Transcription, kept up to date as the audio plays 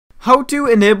how to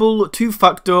enable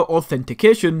two-factor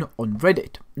authentication on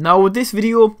Reddit. Now this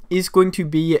video is going to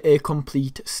be a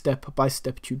complete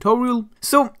step-by-step tutorial,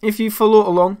 so if you follow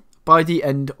along, by the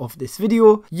end of this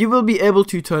video, you will be able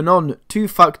to turn on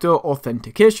two-factor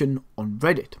authentication on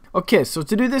Reddit. Okay, so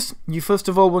to do this, you first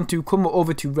of all want to come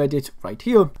over to Reddit right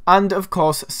here, and of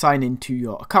course sign into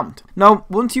your account. Now,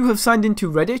 once you have signed into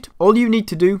Reddit, all you need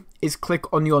to do is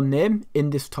click on your name in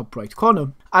this top right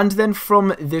corner, and then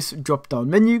from this drop-down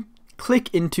menu,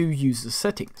 click into user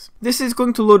settings. This is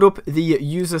going to load up the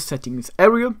user settings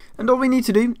area, and all we need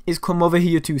to do is come over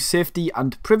here to safety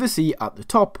and privacy at the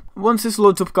top. Once this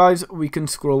loads up, guys, we can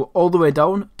scroll all the way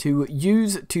down to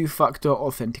use two-factor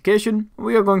authentication.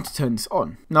 We are going to turn this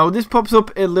on. Now this pops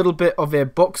up a little bit of a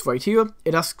box right here.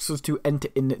 It asks us to enter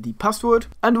in the password,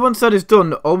 and once that is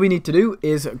done, all we need to do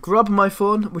is grab my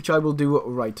phone, which I will do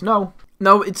right now.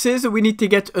 Now it says that we need to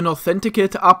get an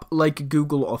authenticator app like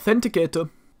Google Authenticator.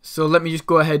 So let me just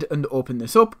go ahead and open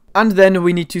this up, and then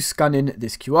we need to scan in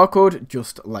this QR code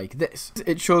just like this.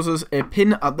 It shows us a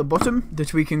pin at the bottom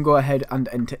that we can go ahead and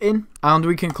enter in, and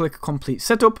we can click complete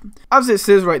setup. As it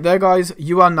says right there, guys,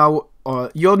 you are now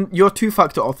your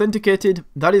two-factor authenticated.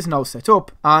 That is now set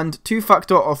up, and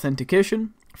two-factor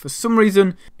authentication, for some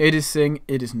reason it is saying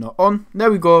it is not on. There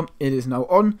we go, it is now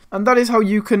on, and that is how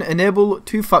you can enable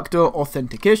two-factor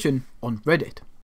authentication on Reddit.